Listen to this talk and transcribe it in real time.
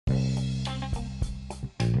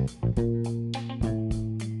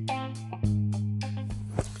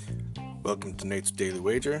Welcome to Nate's Daily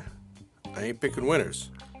Wager. I ain't picking winners,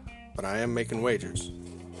 but I am making wagers.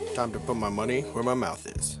 Time to put my money where my mouth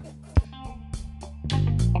is.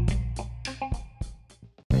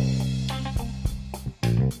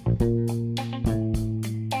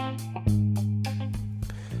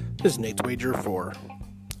 This is Nate's Wager for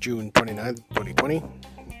June 29th, 2020.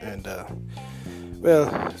 And,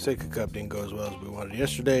 Seika Cup didn't go as well as we wanted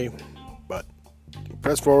yesterday, but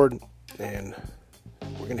press forward, and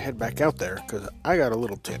we're going to head back out there because I got a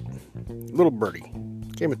little tip. Little birdie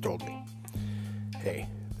came and told me, hey,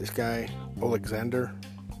 this guy, Alexander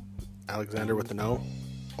with an O,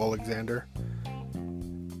 Alexander,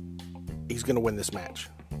 he's going to win this match.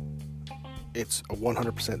 It's a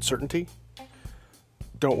 100% certainty.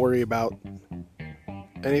 Don't worry about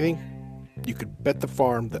anything. You could bet the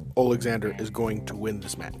farm that Alexander is going to win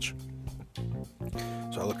this match.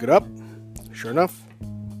 So I look it up. Sure enough,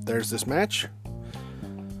 there's this match.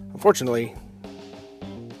 Unfortunately,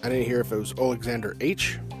 I didn't hear if it was Alexander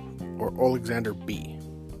H or Alexander B.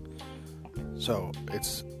 So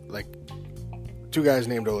it's like two guys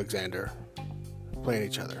named Alexander playing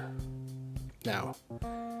each other. Now,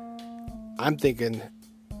 I'm thinking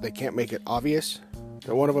they can't make it obvious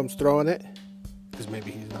that one of them's throwing it, because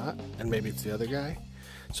maybe he's not, and maybe it's the other guy.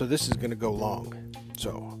 So this is going to go long.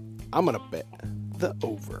 So I'm going to bet the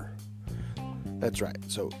over. That's right.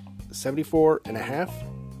 So 74.5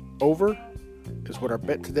 over is what our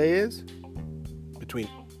bet today is between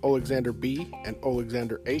Alexander B and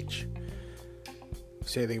Alexander H.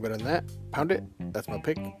 See anything better than that? Pound it. That's my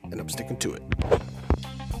pick, and I'm sticking to it.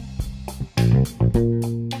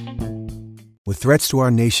 With threats to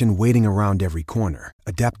our nation waiting around every corner,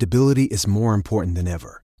 adaptability is more important than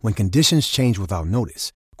ever. When conditions change without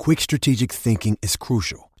notice, quick strategic thinking is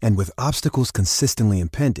crucial. And with obstacles consistently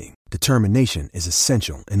impending, determination is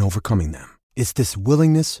essential in overcoming them. It's this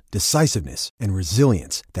willingness, decisiveness, and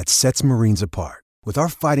resilience that sets Marines apart. With our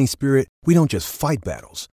fighting spirit, we don't just fight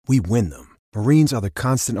battles, we win them. Marines are the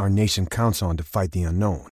constant our nation counts on to fight the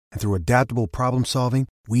unknown. And through adaptable problem solving,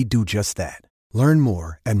 we do just that. Learn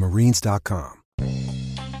more at Marines.com.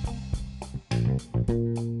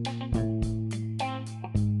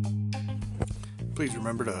 Please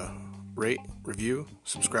remember to rate, review,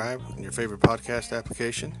 subscribe in your favorite podcast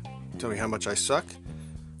application. Tell me how much I suck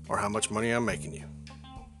or how much money I'm making you.